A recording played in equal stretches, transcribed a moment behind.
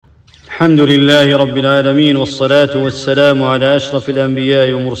الحمد لله رب العالمين، والصلاة والسلام على أشرف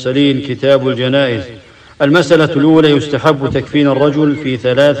الأنبياء والمرسلين. كتاب الجنائز. المسألة الأولى: يستحب تكفين الرجل في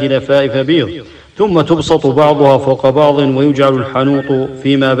 3 لفائف بيض، ثم تبسط بعضها فوق بعض، ويجعل الحنوط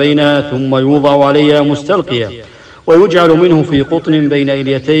فيما بينها، ثم يوضع عليها مستلقيا، ويجعل منه في قطن بين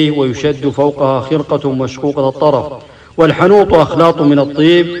إليتيه، ويشد فوقها خرقة مشقوقة الطرف. والحنوط أخلاط من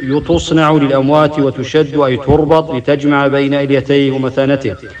الطيب تصنع للأموات وتشد أي تربط لتجمع بين إليتيه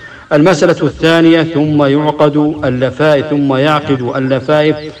ومثانته. المسألة الثانية: ثم يعقد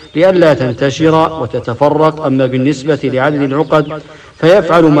اللفائف لئلا تنتشر وتتفرق. أما بالنسبة لعدد العقد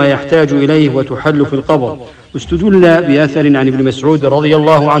فيفعل ما يحتاج إليه وتحل في القبر. استدل بأثر عن ابن مسعود رضي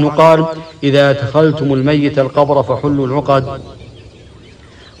الله عنه قال: إذا أدخلتم الميت القبر فحلوا العقد.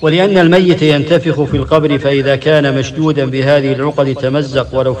 ولأن الميت ينتفخ في القبر، فإذا كان مشدودا بهذه العقد تمزق،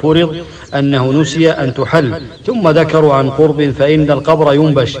 ولو فرض أنه نسي أن تحل. ثم ذكروا عن قرب فإن القبر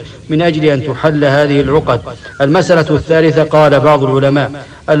ينبش من أجل أن تحل هذه العقد. المسألة الثالثة: قال بعض العلماء: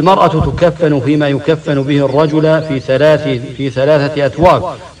 المرأة تكفن فيما يكفن به الرجل في 3 أثواب.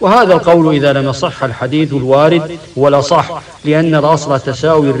 وهذا القول إذا لم يصح الحديث الوارد هو الأصح، لأن الأصل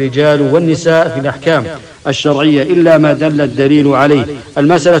تساوي الرجال والنساء في الأحكام الشرعية إلا ما دل الدليل عليه.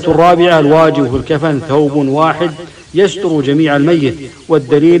 المسألة الرابعة: الواجب في الكفن ثوب واحد يستر جميع الميت.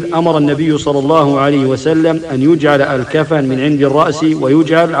 والدليل: أمر النبي صلى الله عليه وسلم أن يجعل الكفن من عند الرأس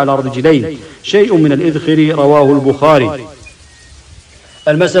ويجعل على الرجلين شيء من الإذخر، رواه البخاري.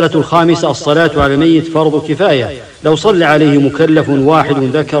 المسألة الخامسة: الصلاة على الميت فرض كفاية، لو صلى عليه مكلف واحد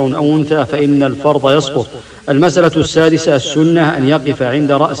ذكر أو أنثى فإن الفرض يسقط. المسألة السادسة: السنة أن يقف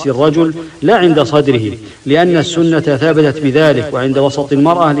عند رأس الرجل لا عند صدره، لأن السنة ثبتت بذلك، وعند وسط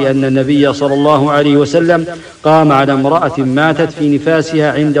المرأة، لأن النبي صلى الله عليه وسلم قام على امرأة ماتت في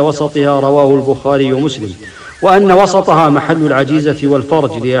نفاسها عند وسطها، رواه البخاري ومسلم. وأن وسطها محل العجيزة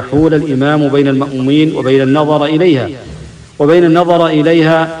والفرج، ليحول الإمام بين المأمومين وبين النظر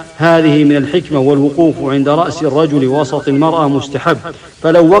إليها. هذه من الحكمة. والوقوف عند رأس الرجل وسط المرأة مستحب،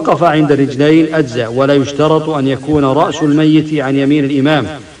 فلو وقف عند الرجلين أجزأ. ولا يشترط أن يكون رأس الميت عن يمين الإمام،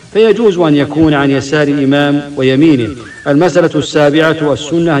 فيجوز أن يكون عن يسار الإمام ويمينه. المسألة السابعة: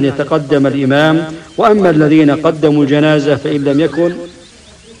 السنة أن يتقدم الإمام، وأما الذين قدموا الجنازة فإن لم يكن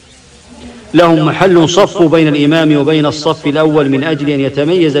لهم محل صفوا بين الإمام وبين الصف الأول من أجل أن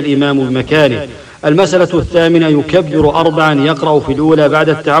يتميز الإمام بمكانه. المسألة الثامنة: يكبر 4 يقرأ في الأولى بعد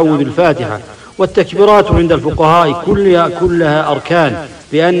التعوذ الفاتحة. والتكبيرات عند الفقهاء كلها أركان،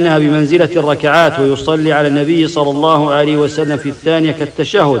 لأنها بمنزلة الركعات، ويصلي على النبي صلى الله عليه وسلم في الثانية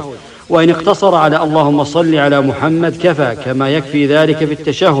كالتشهد. وإن اقتصر على اللهم صل على محمد كفى، كما يكفي ذلك في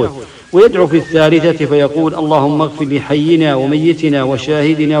التشهد. ويدعو في الثالثة فيقول: اللهم اغفر لحينا وميتنا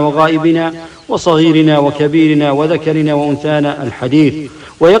وشاهدنا وغائبنا وصغيرنا وكبيرنا وذكرنا وأنثانا، الحديث.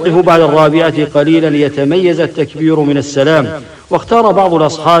 ويقف بعد الرابعة قليلا ليتميز التكبير من السلام. واختار بعض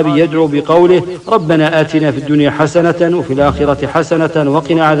الأصحاب يدعو بقوله: ربنا آتنا في الدنيا حسنة وفي الآخرة حسنة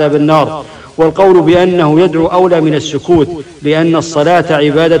وقنا عذاب النار. والقول بأنه يدعو أولى من السكوت، لأن الصلاة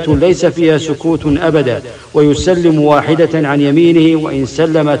عبادة ليس فيها سكوت أبدا. ويسلم واحدة عن يمينه، وإن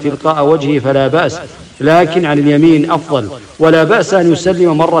سلم تلقاء وجهه فلا بأس، لكن عن اليمين أفضل. ولا بأس أن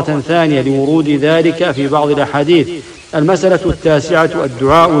يسلم مرة ثانية لورود ذلك في بعض الأحاديث. المسألة التاسعة: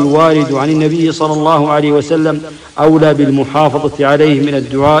 الدعاء الوارد عن النبي صلى الله عليه وسلم أولى بالمحافظة عليه من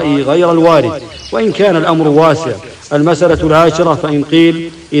الدعاء غير الوارد، وإن كان الأمر واسع. المسألة العاشرة: فإن قيل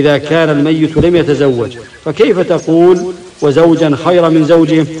إذا كان الميت لم يتزوج فكيف تقول وزوجا خيرا من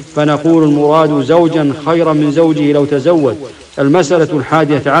زوجه؟ فنقول المراد زوجا خيرا من زوجه لو تزوج. المسألة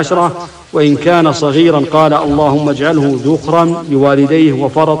 11: وإن كان صغيرا قال اللهم اجعله ذخرا لوالديه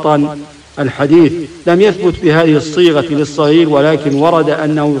وفرطا، الحديث. لم يثبت بهذه الصيغة للصغير، ولكن ورد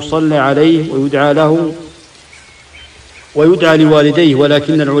أنه يصلى عليه ويدعى لوالديه،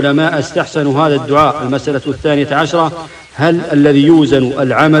 ولكن العلماء استحسنوا هذا الدعاء. المسألة 12: هل الذي يوزن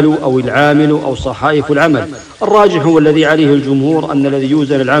العمل أو العامل أو صحائف العمل؟ الراجح والذي عليه الجمهور أن الذي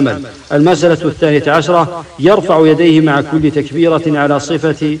يوزن العمل. المسألة 13: يرفع يديه مع كل تكبيرة على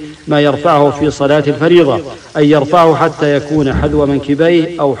صفة ما يرفعه في صلاة الفريضة، أي يرفعه حتى يكون حذو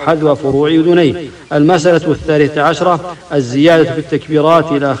منكبيه أو حذو فروع أذنيه. المسألة 13: الزيادة في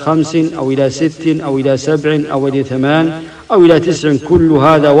التكبيرات إلى 5 أو إلى 6 أو إلى 7 أو إلى 8 أو إلى 9، كل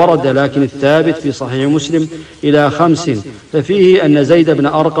هذا ورد، لكن الثابت في صحيح مسلم إلى 5. ففيه أن زيد بن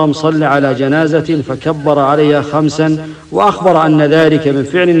أرقم صلى على جنازة فكبر عليها 5، وأخبر أن ذلك من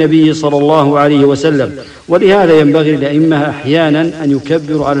فعل النبي صلى الله عليه وسلم. ولهذا ينبغي للأئمة أحيانا أن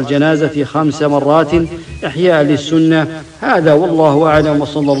يكبروا على الجنازة 5 مرات إحياء للسنة. هذا والله أعلم،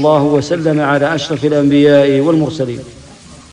 وصلى الله وسلم على أشرف الأنبياء والمرسلين.